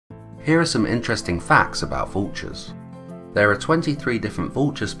Here are some interesting facts about vultures. There are 23 different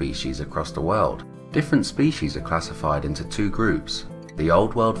vulture species across the world. Different species are classified into two groups, the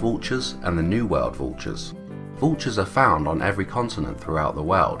Old World vultures and the New World vultures. Vultures are found on every continent throughout the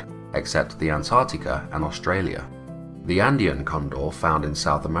world, except the Antarctica and Australia. The Andean condor, found in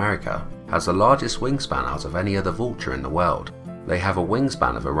South America, has the largest wingspan out of any other vulture in the world. They have a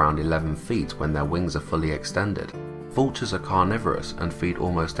wingspan of around 11 feet when their wings are fully extended. Vultures are carnivorous and feed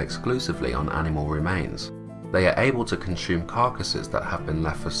almost exclusively on animal remains. They are able to consume carcasses that have been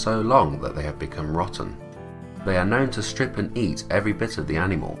left for so long that they have become rotten. They are known to strip and eat every bit of the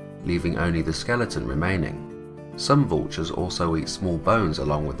animal, leaving only the skeleton remaining. Some vultures also eat small bones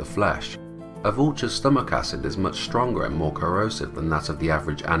along with the flesh. A vulture's stomach acid is much stronger and more corrosive than that of the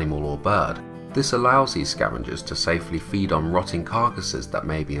average animal or bird. This allows these scavengers to safely feed on rotting carcasses that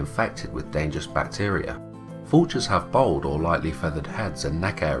may be infected with dangerous bacteria. Vultures have bold or lightly feathered heads and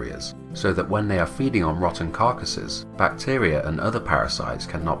neck areas, so that when they are feeding on rotten carcasses, bacteria and other parasites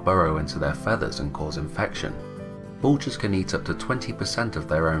cannot burrow into their feathers and cause infection. Vultures can eat up to 20% of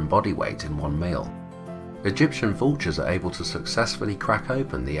their own body weight in one meal. Egyptian vultures are able to successfully crack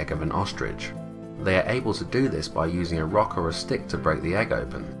open the egg of an ostrich. They are able to do this by using a rock or a stick to break the egg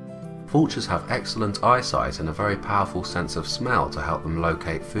open. Vultures have excellent eyesight and a very powerful sense of smell to help them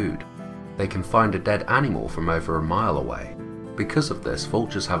locate food. They can find a dead animal from over a mile away. Because of this,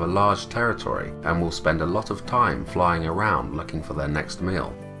 vultures have a large territory and will spend a lot of time flying around looking for their next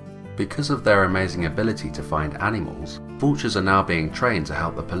meal. Because of their amazing ability to find animals, vultures are now being trained to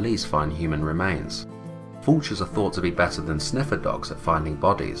help the police find human remains. Vultures are thought to be better than sniffer dogs at finding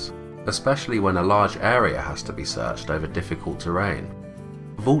bodies, especially when a large area has to be searched over difficult terrain.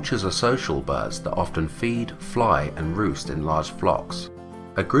 Vultures are social birds that often feed, fly and roost in large flocks.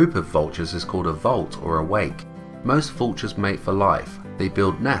 A group of vultures is called a volt or a wake. Most vultures mate for life. They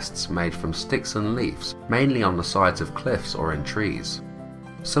build nests made from sticks and leaves, mainly on the sides of cliffs or in trees.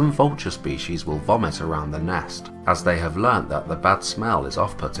 Some vulture species will vomit around the nest, as they have learnt that the bad smell is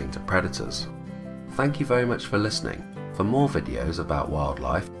off-putting to predators. Thank you very much for listening. For more videos about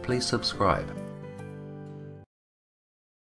wildlife, please subscribe.